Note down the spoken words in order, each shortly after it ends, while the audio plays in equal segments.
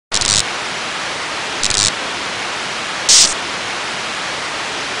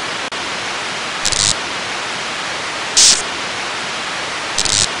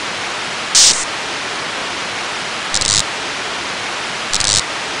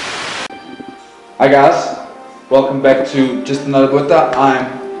Hi guys, welcome back to Just Another Botha.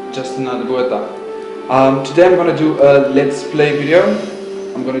 I'm Just Another Botha. Today I'm going to do a Let's Play video.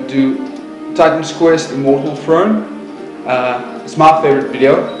 I'm going to do Titan's Quest Immortal Throne. It's my favorite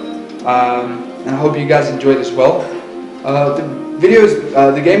video, and I hope you guys enjoy it as well.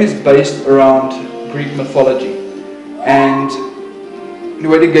 The game is based around Greek mythology, and the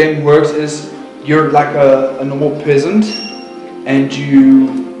way the game works is you're like a normal peasant, and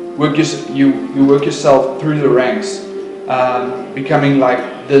you work yourself through the ranks, becoming like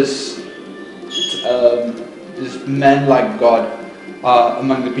this man-like god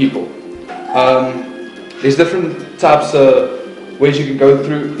among the people. There's different types of ways you can go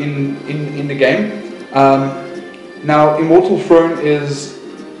through in the game. Now, Immortal Throne is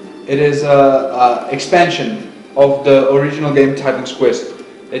a expansion of the original game Titan's Quest.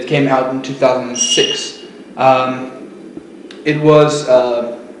 It came out in 2006. It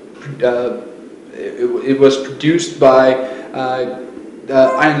was produced by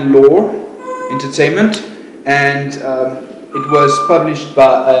Iron Law Entertainment, and it was published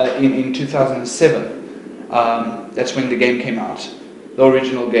in 2007. That's when the game came out, the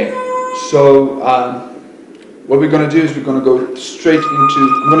original game. So what we're going to do is we're going to go straight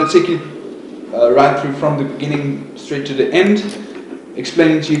into, I'm going to take you right through from the beginning straight to the end,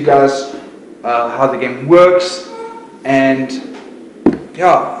 explaining to you guys how the game works, and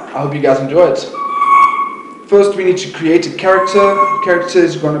yeah, I hope you guys enjoy it. First, we need to create a character. The character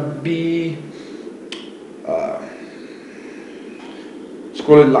is going to be, let's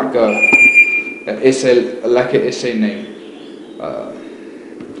call it like an essay name.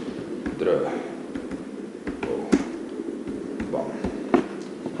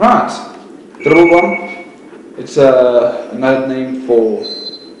 Right, Dribble Bomb. It's another name for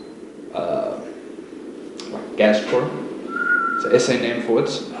like gas core. It's an essay name for it.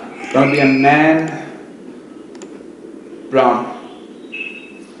 It's going to be a man, brown,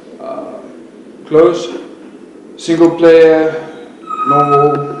 close, single player,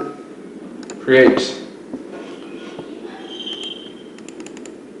 normal, create.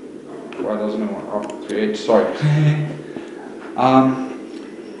 Why doesn't it want to create? Sorry.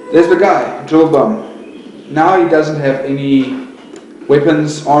 There's the guy, Dribble Bomb. Now he doesn't have any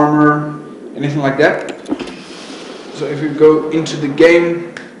weapons, armor, anything like that. So if we go into the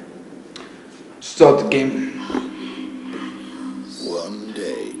game, start the game. One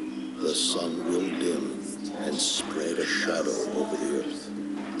day, the sun will dim and spread a shadow over the earth.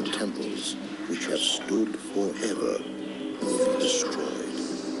 The temples, which have stood forever, will be destroyed.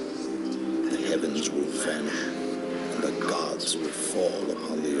 The heavens will vanish, and the gods will fall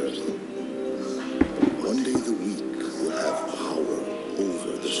upon the earth. One day the weak will have power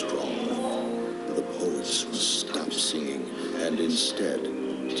over the strong. The poets must stop singing and instead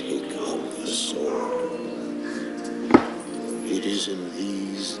take up the sword. It is in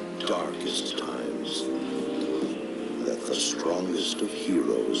these darkest times that the strongest of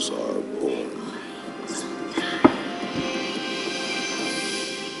heroes are born.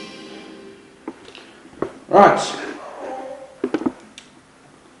 Right.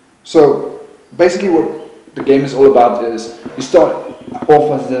 So basically what the game is all about is you start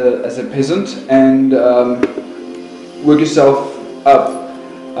off as a peasant and work yourself up.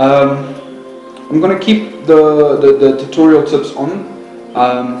 I'm going to keep the tutorial tips on,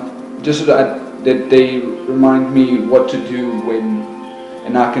 just so that they remind me what to do when,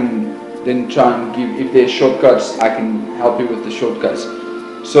 and I can then try and give, if there's shortcuts, I can help you with the shortcuts.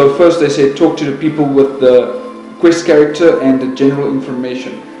 So first they say talk to the people with the quest character and the general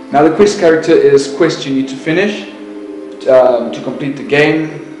information. Now the quest character is quests you need to finish to complete the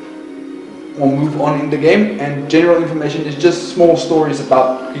game or move on in the game, and general information is just small stories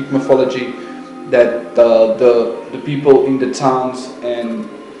about Greek mythology that the people in the towns and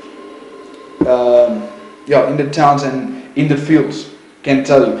in the towns and in the fields can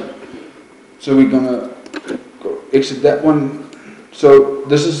tell you. So we're gonna go exit that one. So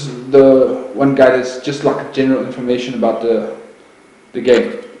this is the one guy that's just like general information about the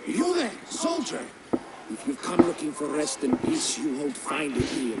game. You there, soldier! If you've come looking for rest and peace, you won't find it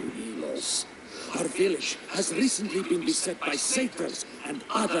here in Elos. Our village has recently been beset by satyrs and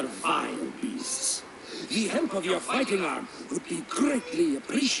other vile beasts. The help of your fighting arm would be greatly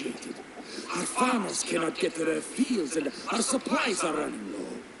appreciated. Our farmers cannot get to their fields and our supplies are running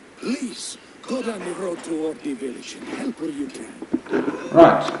low. Please, go down the road toward the village and help where you can.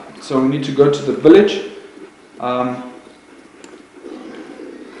 Right, so we need to go to the village.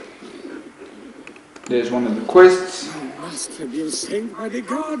 There's one of the quests. You must have been sent by the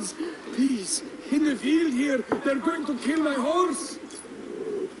gods. Please, in the field here, they're going to kill my horse.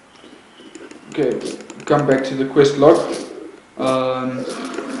 Okay, come back to the quest log.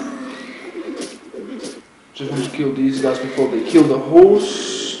 Just want to kill these guys before they kill the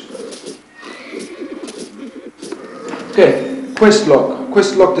horse. Okay, quest log.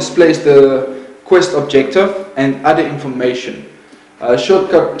 Quest log displays the quest objective and other information.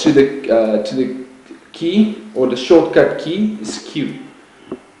 Shortcut to the key, or the shortcut key, is Q.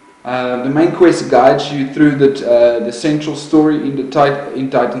 The main quest guides you through the central story in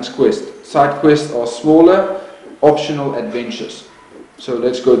Titan's Quest. Side quests are smaller, optional adventures. So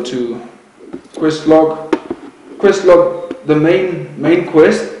let's go to quest log. Quest log. The main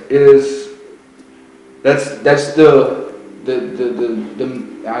quest is that's the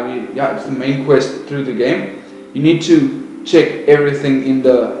it's the main quest through the game. You need to check everything in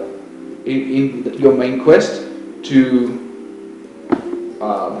your main quest to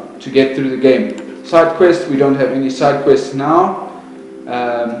get through the game. Side quests, we don't have any side quests now,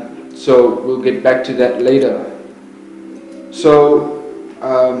 so we'll get back to that later. So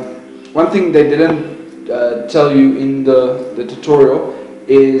one thing they didn't tell you in the tutorial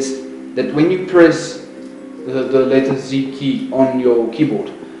is that when you press the letter Z key on your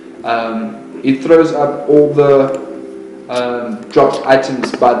keyboard, it throws up all the dropped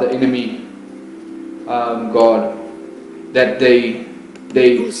items by the enemy guard that they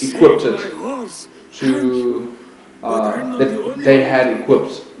equipped it to that they had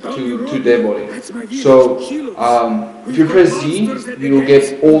equipped to their body. So if you press Z, you will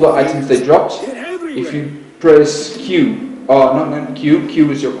get all the items they dropped. If you press Q, not Q,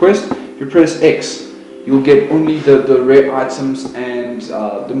 Q is your quest. If you press X, you'll get only the rare items and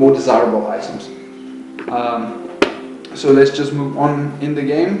the more desirable items. So let's just move on in the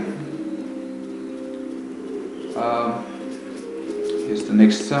game. Here's the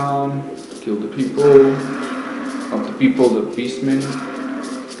next town. Kill the people. Not the people, the beastmen.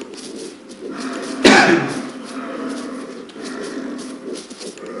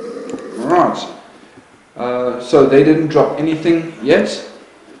 Alright. So they didn't drop anything yet.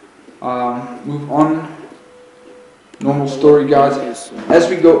 Move on. Normal story, guys. As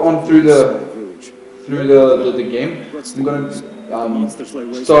we go on through the game, I'm gonna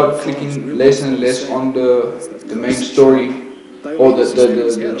start clicking less and less on the main story or the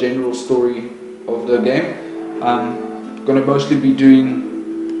general story of the game. I'm gonna mostly be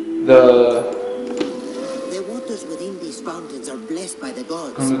doing the waters within these fountains are blessed by the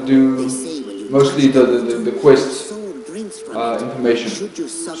gods. Gonna do mostly the quests information.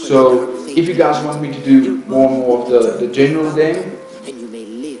 So if you guys want me to do more and more of the general game,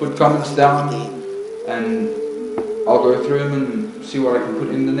 put comments down and I'll go through them and see what I can put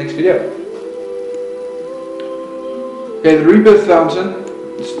in the next video. Okay, the rebirth fountain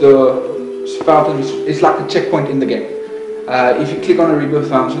is like a checkpoint in the game. If you click on a rebirth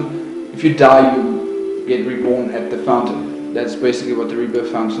fountain, if you die, you get reborn at the fountain. That's basically what the rebirth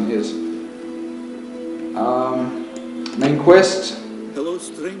fountain is. Main quest. Hello,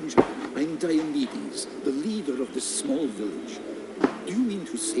 stranger. I'm Diomedes, the leader of this small village. Do you mean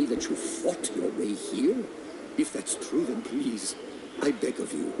to say that you fought your way here? If that's true, then please, I beg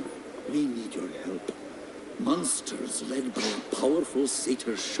of you, we need your help. Monsters led by a powerful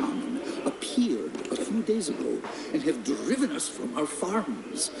satyr shaman appeared a few days ago and have driven us from our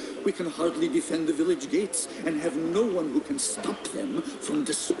farms. We can hardly defend the village gates and have no one who can stop them from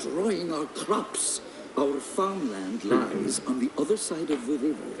destroying our crops. Our farmland lies on the other side of the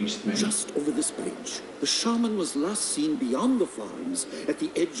river, just over this bridge. The shaman was last seen beyond the farms at the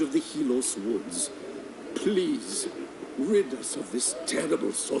edge of the Helos woods. Please, rid us of this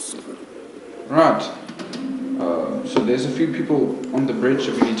terrible sorcerer. Right. So there's a few people on the bridge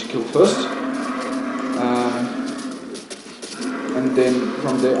that we need to kill first. And then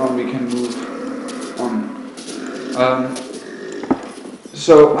from there on we can move on.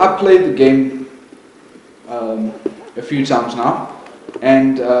 So I played the game a few times now,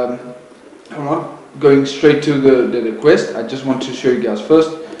 and I'm not going straight to the quest. I just want to show you guys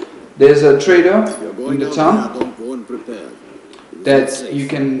first. There's a trader in the town that you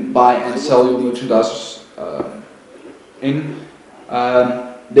can buy and sell your merchandise in.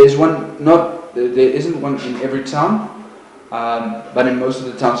 There's one, there isn't one in every town, but in most of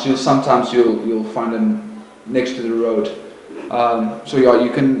the towns, sometimes you'll find them next to the road. So yeah,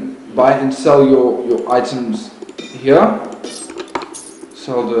 you can buy and sell your items here.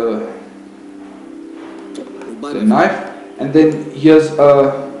 Sell the knife, and then here's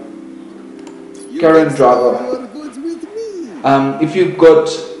a caravan driver. If you've got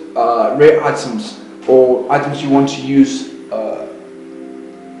rare items or items you want to use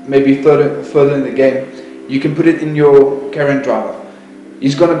maybe further in the game, you can put it in your caravan driver.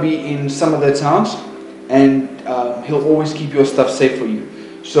 He's going to be in some of the towns, and he'll always keep your stuff safe for you,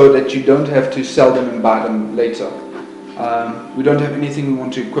 so that you don't have to sell them and buy them later. We don't have anything we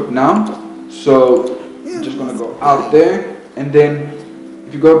want to equip now, so I'm just going to go out there, and then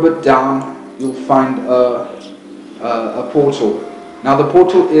if you go a bit down, you'll find a portal. Now the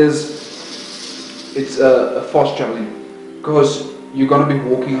portal it's a fast traveling, because you're going to be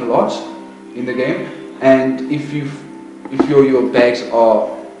walking a lot in the game, and if your bags are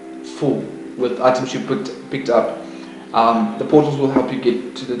full with items you picked up, the portals will help you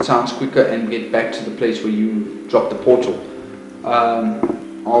get to the towns quicker and get back to the place where you dropped the portal.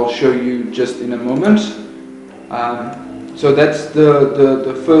 I'll show you just in a moment. So that's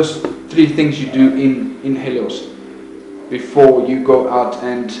the first 3 things you do in Helios before you go out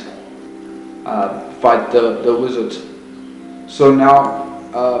and fight the wizard. So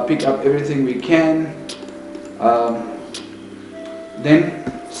now pick up everything we can. Then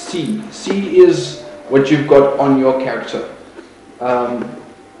C. C is what you've got on your character.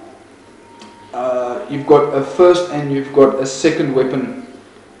 You've got a first and you've got a second weapon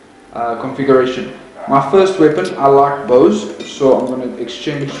configuration. My first weapon, I like bows, so I'm going to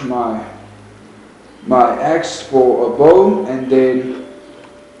exchange my axe for a bow, and then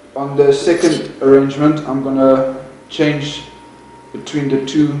on the second arrangement I'm going to change between the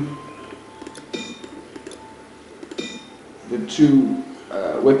two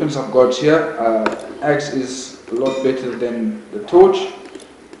weapons I've got here. Axe is a lot better than the torch,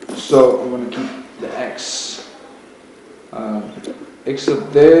 so I'm going to keep the axe.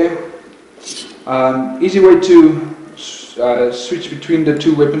 Exit there. Easy way to switch between the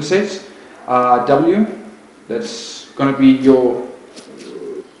 2 weapon sets. W, that's going to be your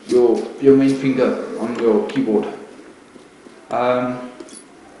main finger on your keyboard.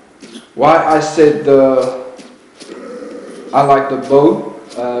 Why I said I like the bow,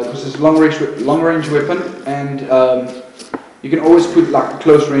 because it's long range weapon, and you can always put like a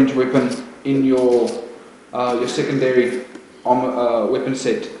close range weapon in your secondary weapon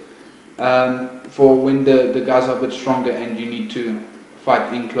set, for when the guys are a bit stronger and you need to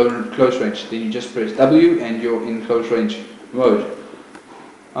fight in close range. Then you just press W and you're in close range mode.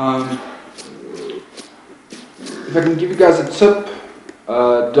 If I can give you guys a tip,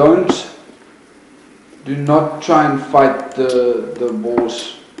 do not try and fight the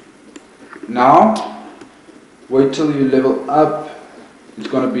boss now. Wait till you level up. It's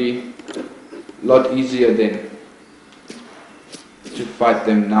going to be a lot easier then to fight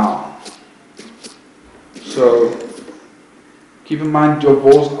them now. So keep in mind your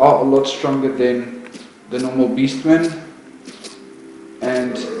balls are a lot stronger than the normal beastmen,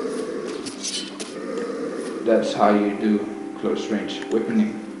 and that's how you do close range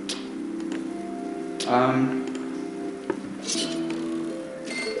weaponing.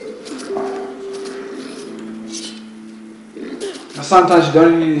 Sometimes you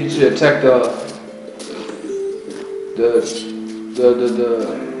don't even need to attack the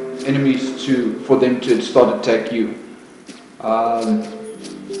enemies for them to start attack you.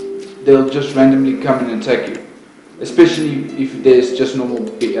 They'll just randomly come and attack you, especially if there's just normal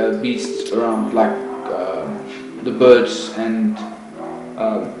beasts around, like the birds and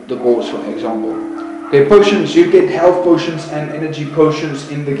the boars, for example. Okay, potions. You get health potions and energy potions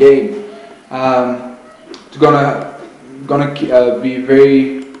in the game. It's gonna be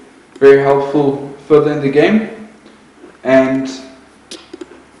very, very helpful further in the game, and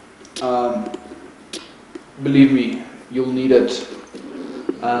believe me, you'll need it.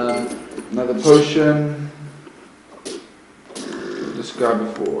 Another potion. This guy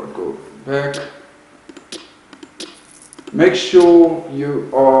before I go back. Make sure you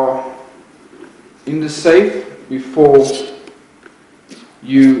are in the safe before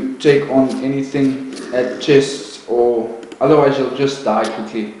you take on anything at chests, or otherwise you'll just die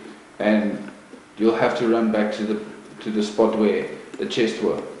quickly and you'll have to run back to the spot where the chests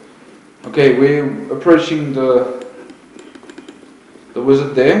were. Okay, we're approaching the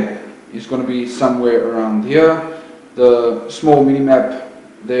wizard there. He's going to be somewhere around here. The small mini map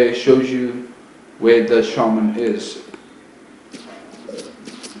there shows you where the shaman is.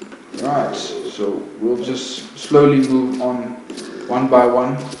 Right, so we'll just slowly move on one by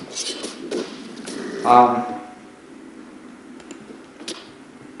one.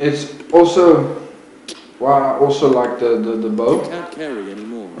 It's also why I also like the bow. Can't carry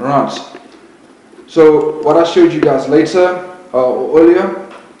anymore. Right. So what I showed you guys later or earlier,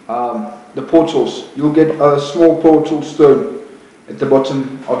 the portals. You'll get a small portal stone at the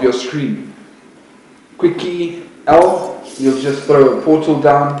bottom of your screen. Quick key L. You'll just throw a portal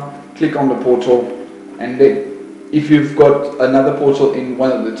down. Click on the portal, and then if you've got another portal in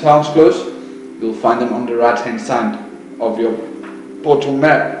one of the towns close, you'll find them on the right hand side of your portal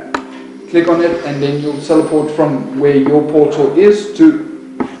map. Click on it and then you'll teleport from where your portal is to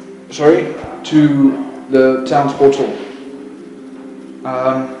the town's portal.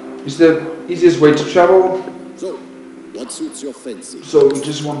 It's the easiest way to travel. So, what suits your fancy? So we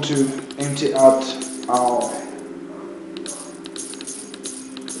just want to empty out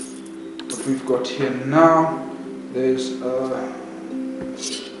what we've got here now. There's a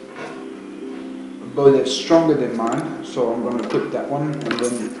bow that's stronger than mine, so I'm going to equip that one and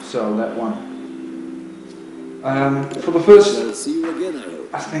then sell that one. For the first, I'll see you again, I hope.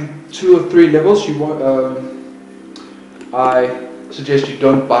 I think 2 or 3 levels, you want. I suggest you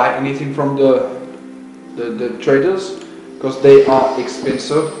don't buy anything from the traders because they are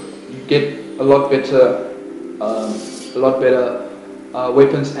expensive. You get a lot better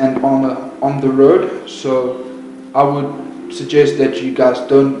weapons and armor on the road. So I would suggest that you guys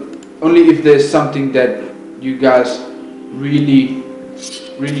don't. Only if there's something that you guys really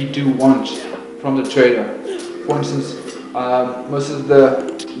do want from the trader. For instance, most of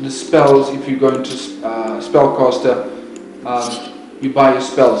the spells, if you go into spellcaster, you buy your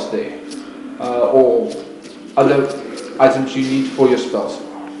spells there, or other items you need for your spells.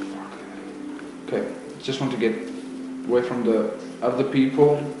 Okay, just want to get away from the other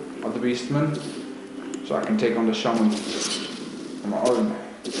people, other beastmen, so I can take on the shaman on my own.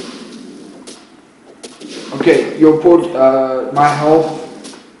 Okay, my health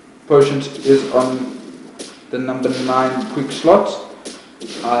potions is on the number 9 quick slot.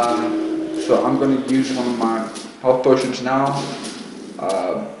 So I'm going to use one of my health potions now.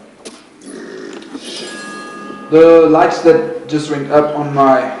 The lights that just went up on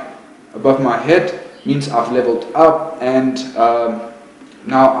above my head means I've leveled up, and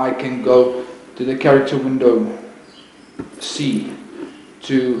now I can go to the character window C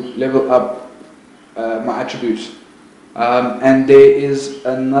to level up my attributes. And there is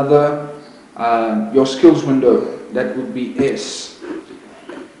another your skills window, that would be S.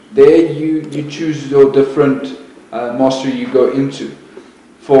 There you choose your different mastery you go into.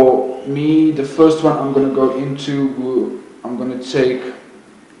 For me, the first one I'm going to go into, I'm going to take,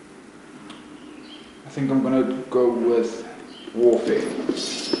 I think I'm going to go with Warfare.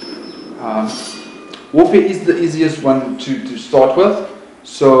 Warfare is the easiest one to start with,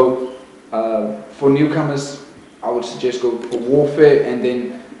 so for newcomers I would suggest go for Warfare, and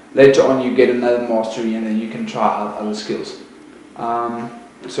then later on you get another mastery and then you can try out other skills.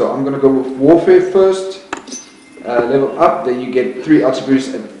 So I'm going to go with Warfare first, level up, then you get 3 attributes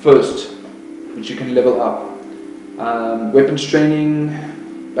at first, which you can level up. Weapons Training,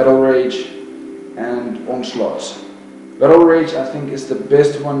 Battle Rage, and Onslaught. Battle Rage I think is the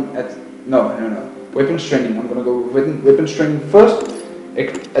best one at... No. Weapons Training, I'm going to go with Weapons Training first.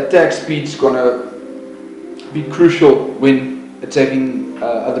 Attack speed is going to be crucial when attacking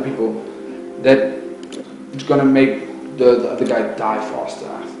other people. That it's going to make the other guy die faster.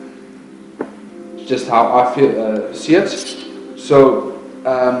 It's just how I see it. So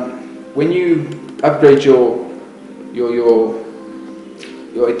when you upgrade your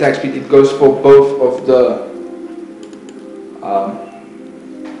attack speed, it goes for both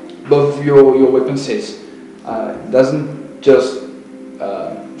of your weapon sets. It doesn't just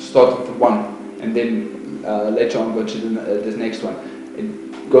start with one and then later on go to the next one.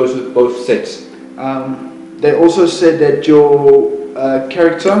 It goes with both sets. They also said that your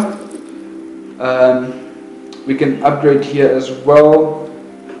character, we can upgrade here as well.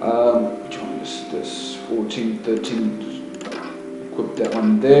 Which one is this? 14, 13. Equip that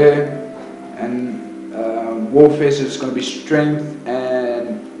one there. And Warfare, so it's going to be Strength,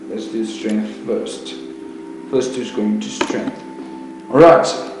 and let's do Strength first. First 2 is going to Strength. Alright,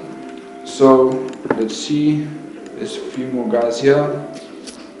 so let's see. There's a few more guys here.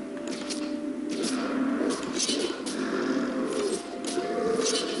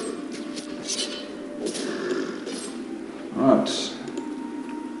 Alright.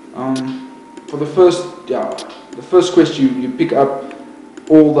 For the first quest you pick up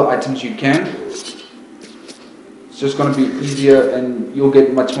all the items you can. It's just going to be easier and you'll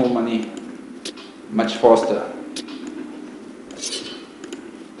get much more money much faster.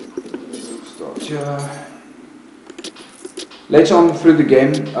 Start here. Later on through the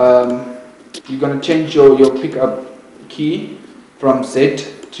game, you're going to change your pickup key from Z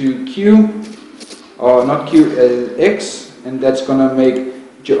to Q, or not Q, X, and that's going to make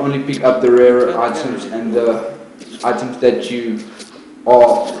you only pick up the rarer items and the items that you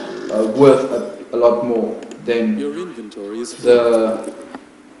are worth a lot more than Your inventory is the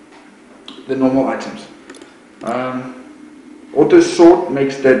normal items. Auto sort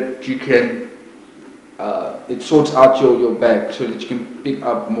makes that you can, it sorts out your bag so that you can pick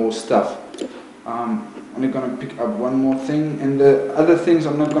up more stuff. I'm only going to pick up one more thing, and the other things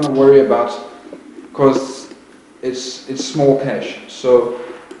I'm not going to worry about because it's small cash. So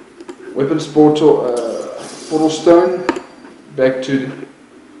weapons portal stone, back to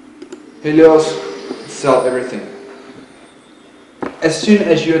Helios, sell everything. As soon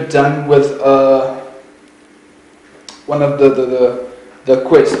as you're done with one of the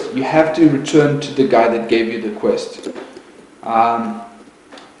quests, you have to return to the guy that gave you the quest.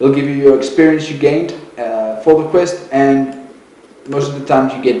 He'll give you your experience you gained for the quest, and most of the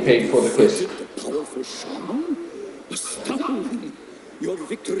times you get paid for the quest. Powerful shaman? Astounding! Your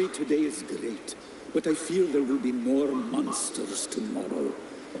victory today is great, but I fear there will be more monsters tomorrow.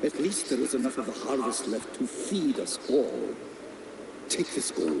 At least there is enough of the harvest left to feed us all. Take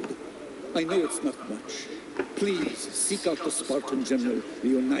this gold. I know it's not much. Please seek out the Spartan general,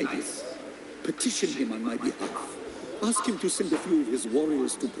 Leonidas. Petition him on my behalf. Ask him to send a few of his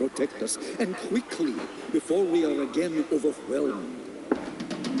warriors to protect us, and quickly, before we are again overwhelmed.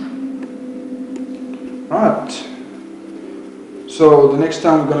 Right. So the next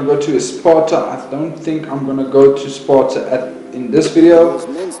time we're going to go to Sparta. I don't think I'm going to go to Sparta in this video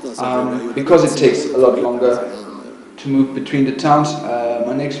because it takes a lot longer to move between the towns.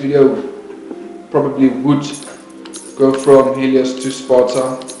 My next video probably would go from Helios to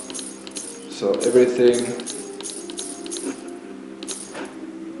Sparta. So everything.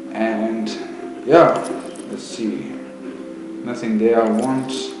 And yeah, let's see. Nothing there I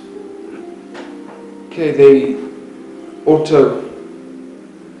want. Okay, they auto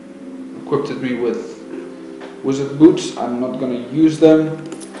equipped me with wizard boots. I'm not going to use them,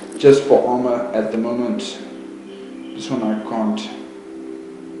 just for armor at the moment. This one I can't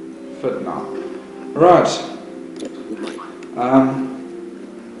fit now. Right.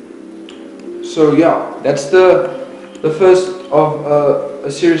 So yeah, that's the first of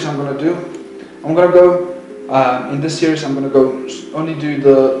a series I'm going to do. I'm going to go in this series. I'm going to go only do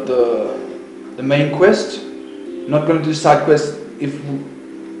the main quest. Not going to do side quests. If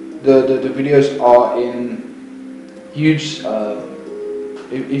the videos are in huge,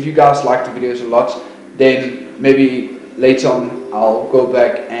 if you guys like the videos a lot, then maybe later on I'll go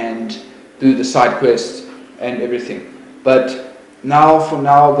back and do the side quests and everything. But now, for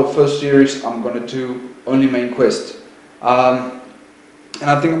now, the first series I'm going to do only main quest. And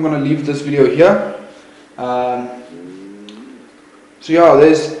I think I'm going to leave this video here. So yeah,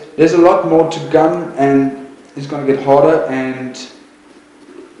 there's a lot more to come, and it's going to get harder, and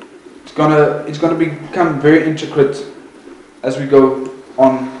it's going to become very intricate as we go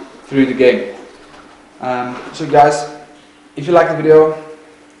on through the game. So guys, if you like the video,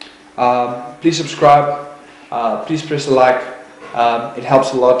 please subscribe, please press a like, it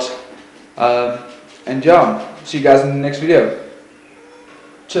helps a lot, and yeah, see you guys in the next video.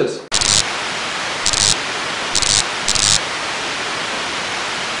 Cheers.